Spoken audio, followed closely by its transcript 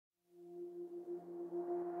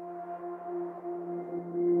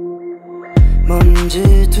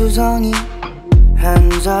먼지투성이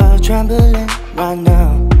hands are trembling right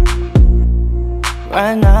now,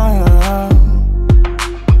 right now.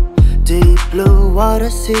 Deep blue water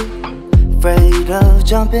sea, afraid of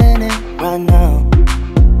jumping in right now,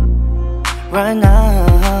 right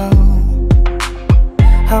now.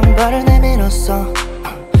 한 발을 내밀었어,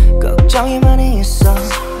 걱정이 많이 있어.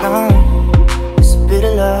 It's a bit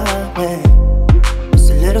of love, yeah. It's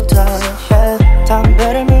a little tough, yeah.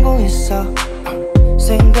 담배를 물고 있어,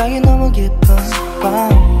 생각이 너무 깊은 밤.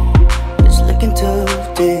 It's looking too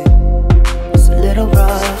deep, it's a little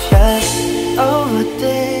rough, yeah.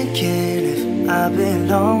 Overthinking if I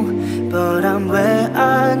belong, but I'm where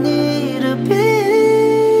I need to be.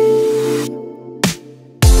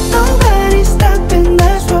 Nobody's stopping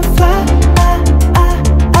us from fly.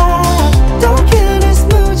 Don't kill this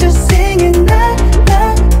mood, just singing na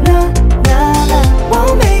na na na na.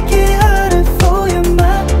 Won't make it harder for your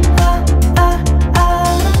mind.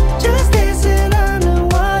 Just dancing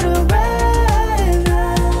underwater right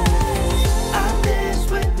now. I've been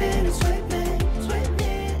swimming and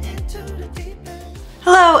swimming into the deep end.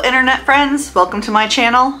 Hello internet friends, welcome to my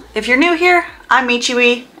channel. If you're new here, I'm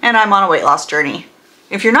Michiwi and I'm on a weight loss journey.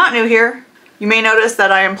 If you're not new here, you may notice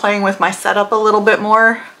that I am playing with my setup a little bit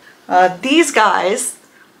more. These guys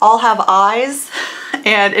all have eyes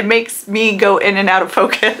and it makes me go in and out of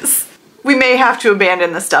focus. We may have to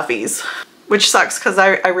abandon the stuffies, which sucks because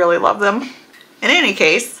I really love them. In any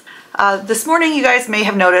case, this morning you guys may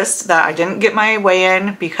have noticed that I didn't get my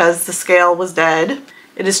weigh-in because the scale was dead.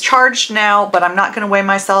 It is charged now, but I'm not going to weigh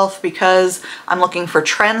myself because I'm looking for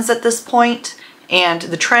trends at this point. And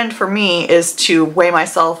the trend for me is to weigh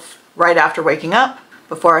myself right after waking up,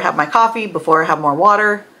 before I have my coffee, before I have more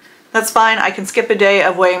water. That's fine, I can skip a day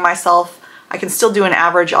of weighing myself. I can still do an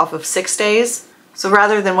average off of 6 days. So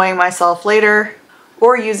rather than weighing myself later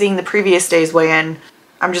or using the previous day's weigh-in,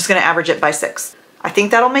 I'm just gonna average it by 6. I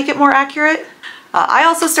think that'll make it more accurate. I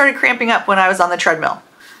also started cramping up when I was on the treadmill.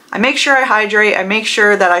 I make sure I hydrate, I make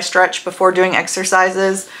sure that I stretch before doing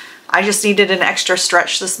exercises. I just needed an extra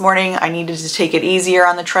stretch this morning. I needed to take it easier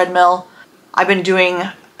on the treadmill. I've been doing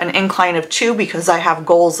an incline of 2 because I have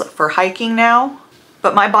goals for hiking now.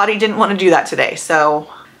 But my body didn't want to do that today, so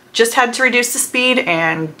just had to reduce the speed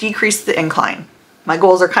and decrease the incline. My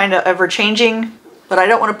goals are kind of ever-changing, but I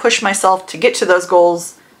don't want to push myself to get to those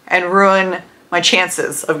goals and ruin my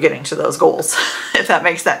chances of getting to those goals, if that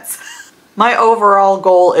makes sense. My overall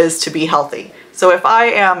goal is to be healthy. So if I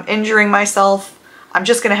am injuring myself, I'm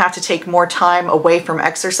just going to have to take more time away from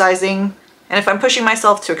exercising. And if I'm pushing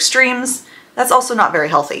myself to extremes, that's also not very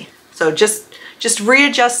healthy. So just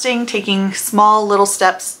readjusting, taking small little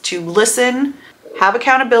steps to listen, have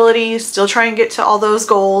accountability, still try and get to all those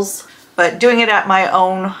goals, but doing it at my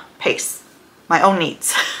own pace, my own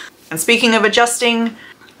needs. And speaking of adjusting,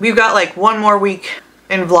 we've got like one more week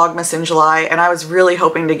in Vlogmas in July, and I was really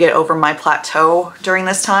hoping to get over my plateau during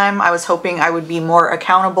this time. I was hoping I would be more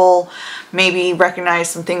accountable, maybe recognize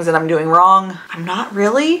some things that I'm doing wrong. I'm not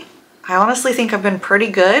really. I honestly think I've been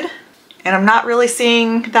pretty good. And I'm not really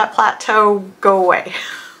seeing that plateau go away.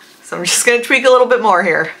 So I'm just gonna tweak a little bit more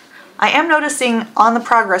here. I am noticing on the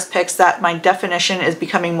progress pics that my definition is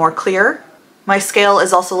becoming more clear. My scale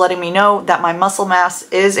is also letting me know that my muscle mass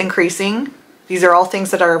is increasing. These are all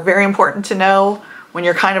things that are very important to know when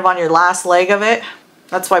you're kind of on your last leg of it.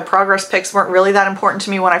 That's why progress pics weren't really that important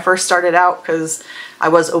to me when I first started out, because I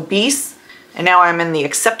was obese and now I'm in the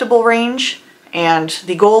acceptable range. And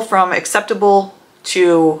the goal from acceptable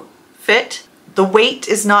to fit, the weight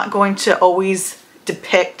is not going to always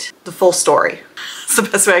depict the full story. It's the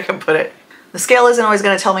best way I can put it. The scale isn't always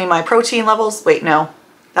going to tell me my protein levels. Wait, no,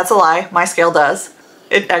 that's a lie. My scale does.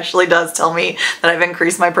 It actually does tell me that I've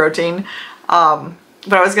increased my protein.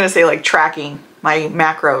 But I was going to say like tracking my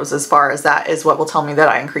macros as far as that is what will tell me that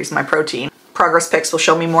I increased my protein. Progress pics will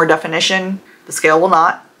show me more definition. The scale will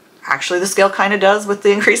not. Actually, the scale kind of does with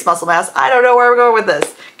the increased muscle mass. I don't know where we're going with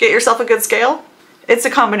this. Get yourself a good scale. It's a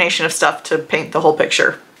combination of stuff to paint the whole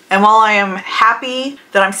picture. And while I am happy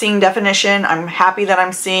that I'm seeing definition, I'm happy that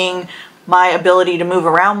I'm seeing my ability to move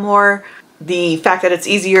around more, the fact that it's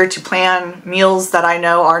easier to plan meals that I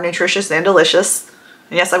know are nutritious and delicious.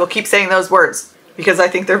 And yes, I will keep saying those words because I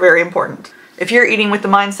think they're very important. If you're eating with the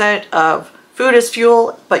mindset of food is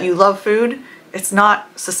fuel, but you love food, it's not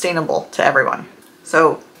sustainable to everyone.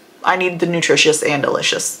 So I need the nutritious and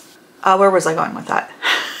delicious. Where was I going with that?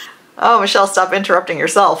 Oh, Michelle, stop interrupting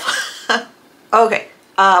yourself. Okay,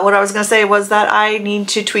 what I was gonna say was that I need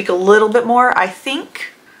to tweak a little bit more, I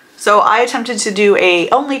think. So I attempted to do a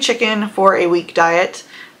only chicken for a week diet.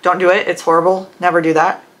 Don't do it, it's horrible, never do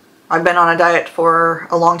that. I've been on a diet for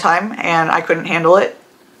a long time and I couldn't handle it.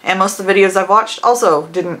 And most of the videos I've watched also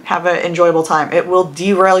didn't have an enjoyable time. It will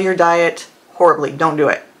derail your diet horribly. Don't do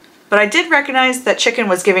it. But I did recognize that chicken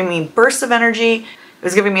was giving me bursts of energy. It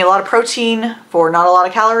was giving me a lot of protein for not a lot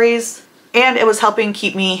of calories. And it was helping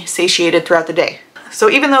keep me satiated throughout the day. So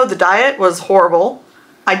even though the diet was horrible,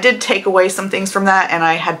 I did take away some things from that, and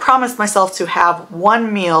I had promised myself to have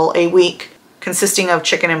one meal a week consisting of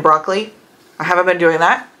chicken and broccoli. I haven't been doing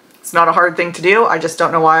that. It's not a hard thing to do. I just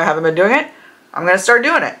don't know why I haven't been doing it. I'm gonna start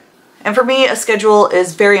doing it. And for me, a schedule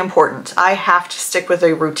is very important. I have to stick with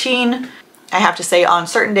a routine. I have to say on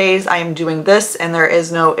certain days I am doing this, and there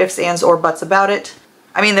is no ifs, ands, or buts about it.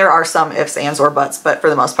 I mean, there are some ifs, ands, or buts, but for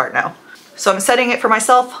the most part, no. So I'm setting it for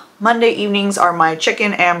myself. Monday evenings are my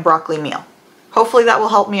chicken and broccoli meal. Hopefully that will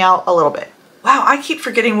help me out a little bit. Wow, I keep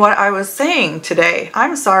forgetting what I was saying today.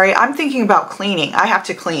 I'm sorry, I'm thinking about cleaning. I have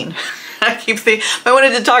to clean. I keep thinking, I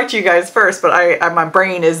wanted to talk to you guys first, but my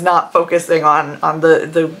brain is not focusing on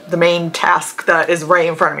the main task that is right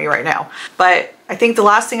in front of me right now. But I think the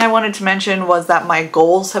last thing I wanted to mention was that my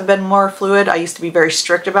goals have been more fluid. I used to be very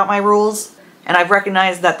strict about my rules, and I've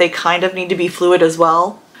recognized that they kind of need to be fluid as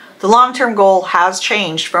well. The long-term goal has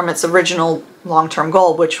changed from its original long-term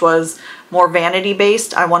goal, which was more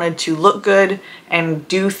vanity-based. I wanted to look good and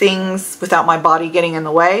do things without my body getting in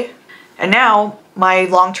the way. And now my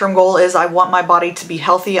long-term goal is I want my body to be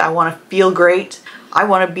healthy. I want to feel great. I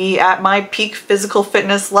want to be at my peak physical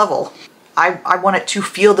fitness level. I want it to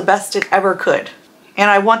feel the best it ever could.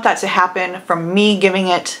 And I want that to happen from me giving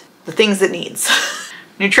it the things it needs.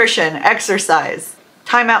 Nutrition, exercise,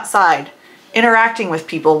 time outside, interacting with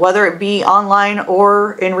people, whether it be online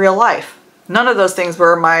or in real life. None of those things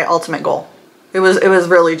were my ultimate goal. It was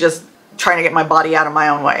really just trying to get my body out of my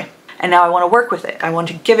own way. And now I want to work with it. I want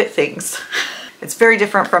to give it things. It's very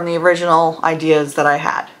different from the original ideas that I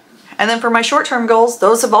had. And then for my short-term goals,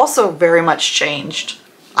 those have also very much changed.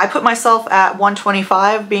 I put myself at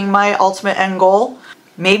 125 being my ultimate end goal.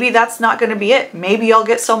 Maybe that's not going to be it. Maybe I'll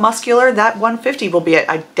get so muscular that 150 will be it.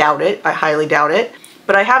 I doubt it. I highly doubt it.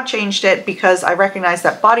 But I have changed it because I recognize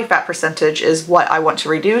that body fat percentage is what I want to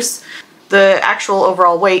reduce. The actual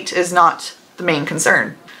overall weight is not the main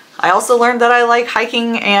concern. I also learned that I like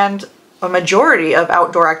hiking and a majority of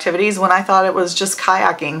outdoor activities when I thought it was just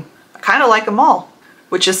kayaking. I kind of like them all,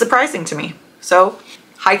 which is surprising to me. So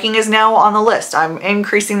hiking is now on the list. I'm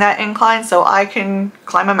increasing that incline so I can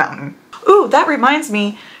climb a mountain. Ooh, that reminds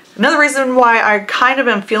me, another reason why I kind of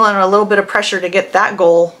am feeling a little bit of pressure to get that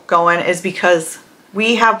goal going is because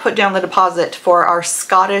we have put down the deposit for our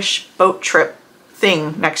Scottish boat trip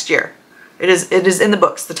thing next year. It is in the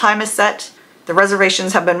books. The time is set. The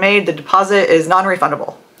reservations have been made. The deposit is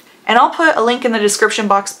non-refundable. And I'll put a link in the description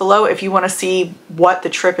box below if you want to see what the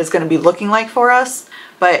trip is going to be looking like for us.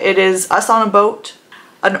 But it is us on a boat,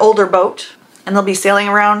 an older boat, and they'll be sailing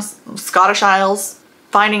around Scottish Isles,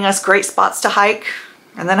 finding us great spots to hike,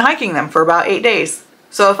 and then hiking them for about 8 days.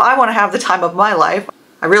 So if I want to have the time of my life,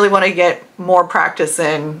 I really want to get more practice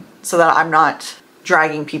in so that I'm not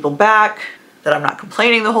dragging people back, that I'm not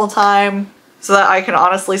complaining the whole time, so that I can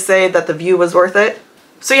honestly say that the view was worth it.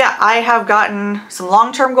 So yeah, I have gotten some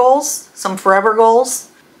long-term goals, some forever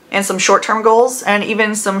goals, and some short-term goals, and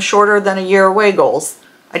even some shorter than a year away goals.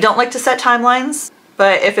 I don't like to set timelines,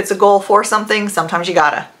 but if it's a goal for something, sometimes you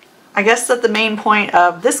gotta. I guess that the main point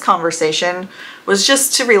of this conversation was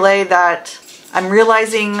just to relay that I'm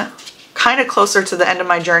realizing kind of closer to the end of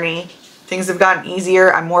my journey. Things have gotten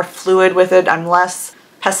easier. I'm more fluid with it. I'm less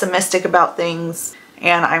pessimistic about things.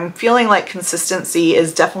 And I'm feeling like consistency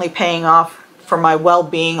is definitely paying off for my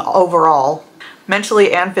well-being overall.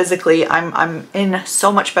 Mentally and physically, I'm in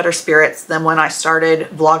so much better spirits than when I started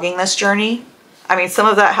vlogging this journey. I mean, some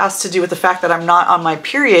of that has to do with the fact that I'm not on my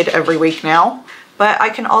period every week now, but I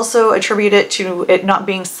can also attribute it to it not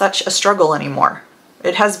being such a struggle anymore.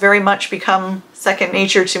 It has very much become second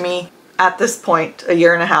nature to me at this point, a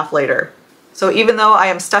year and a half later. So even though I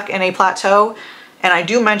am stuck in a plateau, and I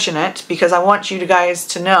do mention it because I want you guys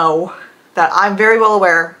to know that I'm very well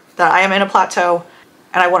aware that I am in a plateau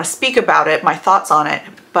and I want to speak about it, my thoughts on it,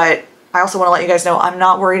 but I also want to let you guys know I'm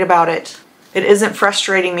not worried about it. It isn't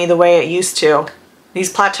frustrating me the way it used to.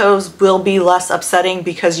 These plateaus will be less upsetting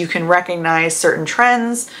because you can recognize certain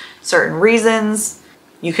trends, certain reasons.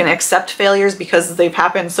 You can accept failures because they've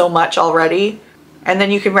happened so much already. And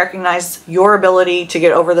then you can recognize your ability to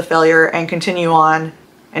get over the failure and continue on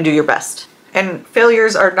and do your best. And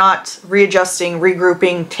failures are not readjusting,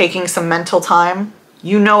 regrouping, taking some mental time.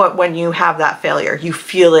 You know it when you have that failure. You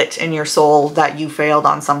feel it in your soul that you failed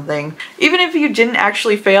on something. Even if you didn't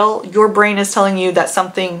actually fail, your brain is telling you that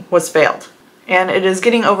something was failed. And it is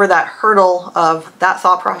getting over that hurdle of that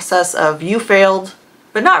thought process of you failed,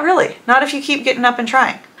 but not really. Not if you keep getting up and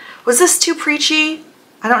trying. Was this too preachy?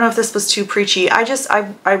 I don't know if this was too preachy. I just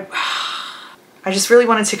really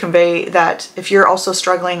wanted to convey that if you're also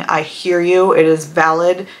struggling, I hear you. It is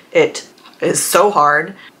valid. It is so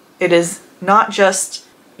hard. It is not just,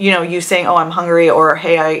 you know, you saying, oh, I'm hungry, or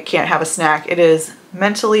hey, I can't have a snack. It is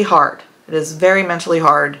mentally hard. It is very mentally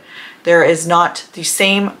hard. There is not the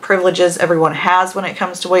same privileges everyone has when it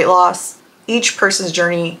comes to weight loss. Each person's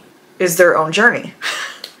journey is their own journey.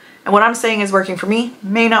 And what I'm saying is working for me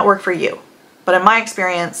may not work for you. But in my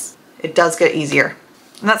experience, it does get easier.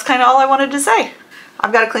 And that's kind of all I wanted to say.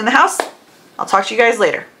 I've got to clean the house. I'll talk to you guys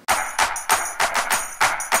later.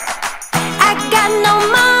 I got no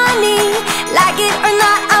money, like it or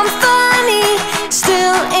not, I'm funny.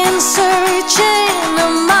 Still in searching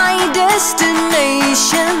of my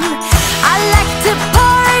destination. I like to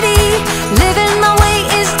party, living my way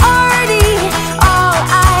is arty. All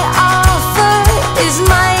I offer is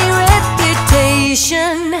my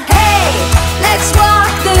reputation. Hey, let's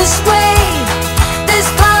walk this way. This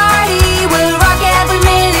party will rock every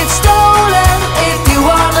minute stolen. If you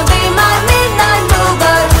wanna be my midnight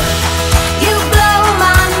mover, you blow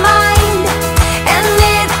my mind. And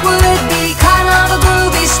it would be kind of a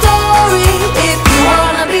groovy story if you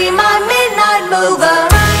wanna be my midnight mover.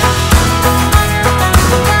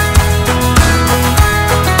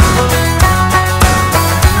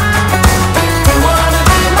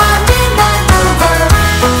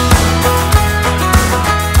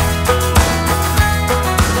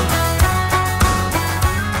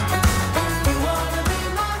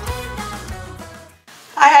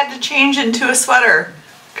 I had to change into a sweater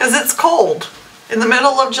because it's cold in the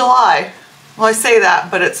middle of July. Well, I say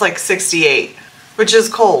that, but it's like 68, which is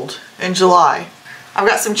cold in July. I've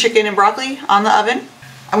got some chicken and broccoli on the oven.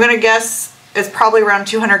 I'm gonna guess it's probably around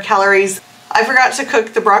 200 calories. I forgot to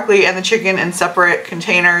cook the broccoli and the chicken in separate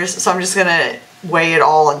containers, so I'm just gonna weigh it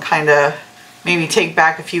all and kind of maybe take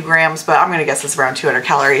back a few grams, but I'm gonna guess it's around 200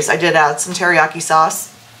 calories. I did add some teriyaki sauce.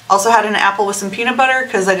 Also had an apple with some peanut butter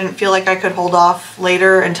because I didn't feel like I could hold off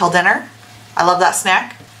later until dinner. I love that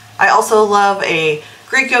snack. I also love a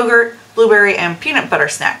Greek yogurt, blueberry, and peanut butter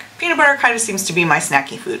snack. Peanut butter kind of seems to be my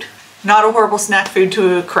snacky food. Not a horrible snack food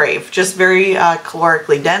to crave, just very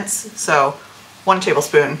calorically dense, so 1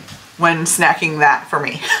 tablespoon when snacking that for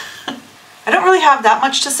me. I don't really have that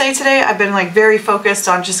much to say today. I've been like very focused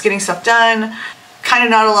on just getting stuff done, kind of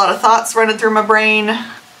not a lot of thoughts running through my brain.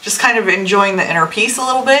 Just kind of enjoying the inner peace a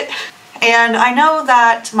little bit. And I know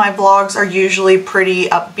that my vlogs are usually pretty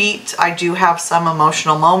upbeat. I do have some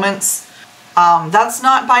emotional moments. That's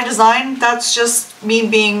not by design. That's just me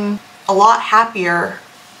being a lot happier,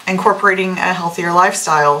 incorporating a healthier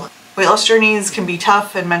lifestyle. Weight loss journeys can be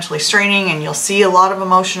tough and mentally straining, and you'll see a lot of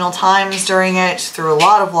emotional times during it through a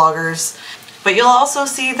lot of vloggers. But you'll also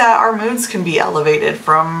see that our moods can be elevated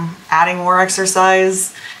from adding more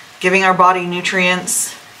exercise, giving our body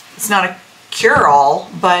nutrients. It's not a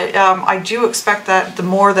cure-all, but I do expect that the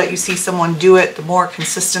more that you see someone do it, the more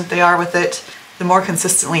consistent they are with it, the more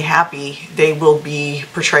consistently happy they will be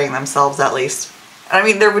portraying themselves, at least. I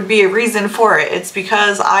mean, there would be a reason for it. It's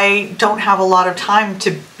because I don't have a lot of time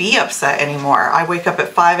to be upset anymore. I wake up at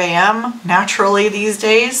 5 a.m. naturally these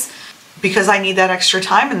days because I need that extra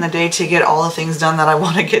time in the day to get all the things done that I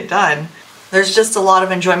want to get done. There's just a lot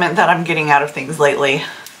of enjoyment that I'm getting out of things lately.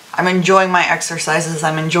 I'm enjoying my exercises,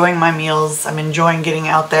 I'm enjoying my meals, I'm enjoying getting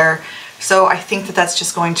out there. So I think that that's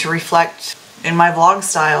just going to reflect in my vlog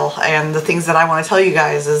style, and the things that I want to tell you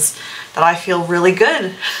guys is that I feel really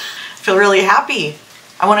good, feel really happy.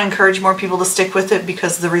 I want to encourage more people to stick with it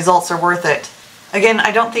because the results are worth it. Again,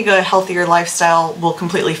 I don't think a healthier lifestyle will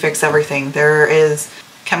completely fix everything. There is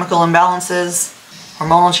chemical imbalances,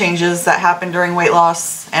 hormonal changes that happen during weight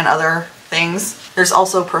loss, and other things. There's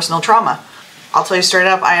also personal trauma. I'll tell you straight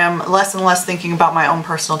up, I am less and less thinking about my own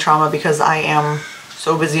personal trauma because I am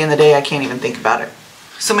so busy in the day I can't even think about it.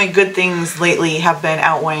 So many good things lately have been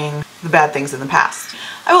outweighing the bad things in the past.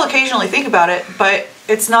 I will occasionally think about it, but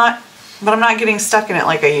I'm not getting stuck in it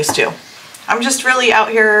like I used to. I'm just really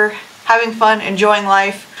out here having fun, enjoying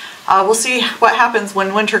life. We'll see what happens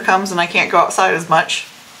when winter comes and I can't go outside as much.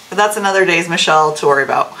 But that's another day's Michelle to worry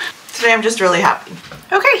about. Today I'm just really happy.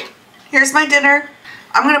 Okay, here's my dinner.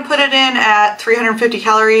 I'm gonna put it in at 350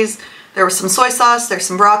 calories. There was some soy sauce, there's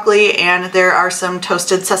some broccoli, and there are some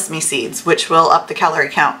toasted sesame seeds, which will up the calorie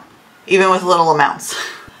count, even with little amounts.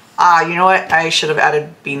 You know what? I should have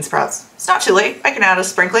added bean sprouts. It's not too late. I can add a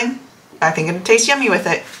sprinkling. I think it'd taste yummy with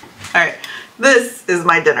it. All right, this is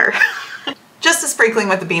my dinner. Just a sprinkling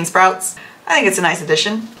with the bean sprouts. I think it's a nice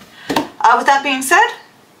addition. With that being said,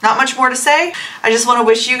 not much more to say. I just want to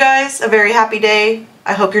wish you guys a very happy day.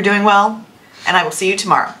 I hope you're doing well, and I will see you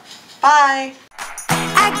tomorrow. Bye!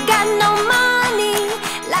 I got